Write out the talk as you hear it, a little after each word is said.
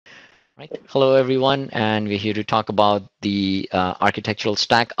Right. Hello, everyone, and we're here to talk about the architectural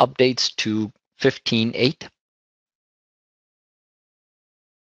stack updates to 15.8.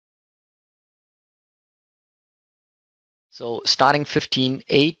 So starting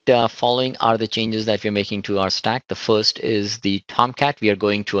 15.8, following are the changes that we're making to our stack. The first is the Tomcat. We are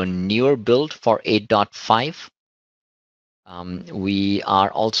going to a newer build for 8.5. We are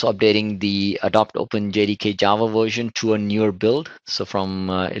also updating the Adopt Open JDK Java version to a newer build. So from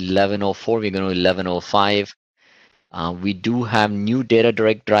 11.04, we're going to 11.05. We do have new data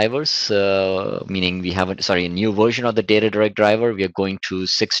direct drivers, meaning we have a new version of the data direct driver. We are going to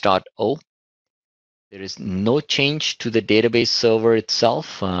 6.0. There is no change to the database server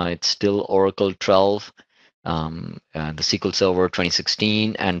itself. It's still Oracle 12, the SQL Server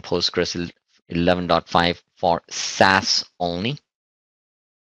 2016, and Postgres 11.5 for SAS only.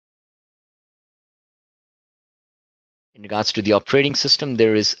 In regards to the operating system,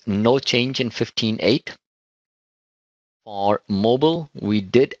 there is no change in 15.8. For mobile, we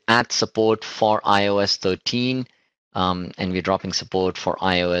did add support for iOS 13, and we're dropping support for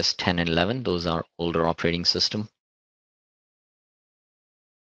iOS 10 and 11. Those are older operating system.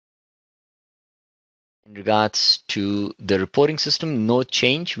 In regards to the reporting system, no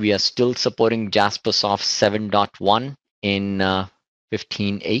change. We are still supporting Jaspersoft 7.1 in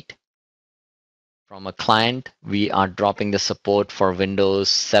 15.8. From a client, we are dropping the support for Windows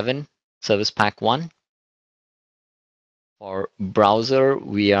 7 Service Pack 1. For browser,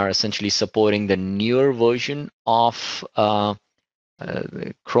 we are essentially supporting the newer version of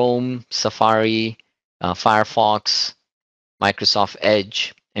Chrome, Safari, Firefox, Microsoft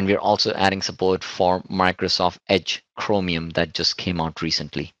Edge, and we're also adding support for Microsoft Edge Chromium that just came out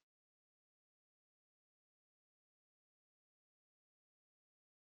recently.